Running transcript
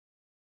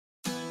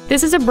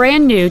This is a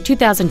brand new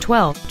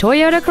 2012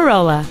 Toyota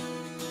Corolla.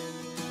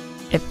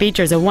 It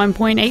features a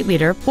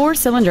 1.8-liter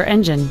four-cylinder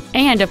engine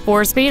and a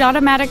 4-speed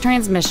automatic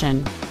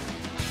transmission.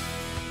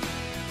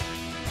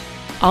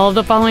 All of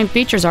the following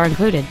features are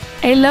included: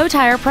 a low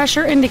tire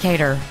pressure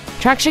indicator,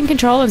 traction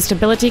control and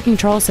stability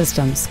control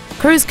systems,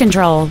 cruise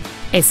control,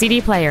 a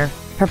CD player,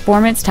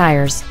 performance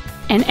tires,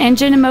 an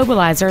engine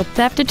immobilizer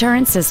theft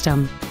deterrent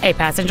system, a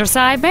passenger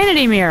side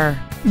vanity mirror,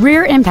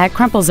 rear impact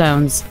crumple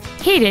zones,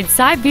 heated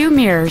side view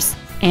mirrors,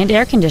 and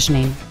air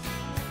conditioning.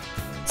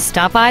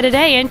 Stop by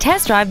today and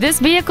test drive this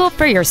vehicle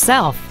for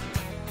yourself.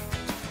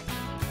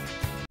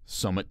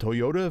 Summit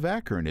Toyota of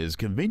Akron is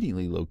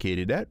conveniently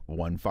located at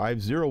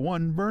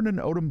 1501 Vernon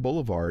Odom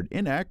Boulevard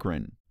in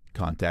Akron.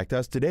 Contact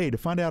us today to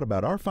find out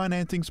about our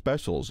financing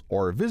specials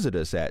or visit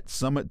us at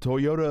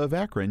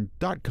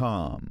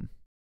summittoyotaofakron.com.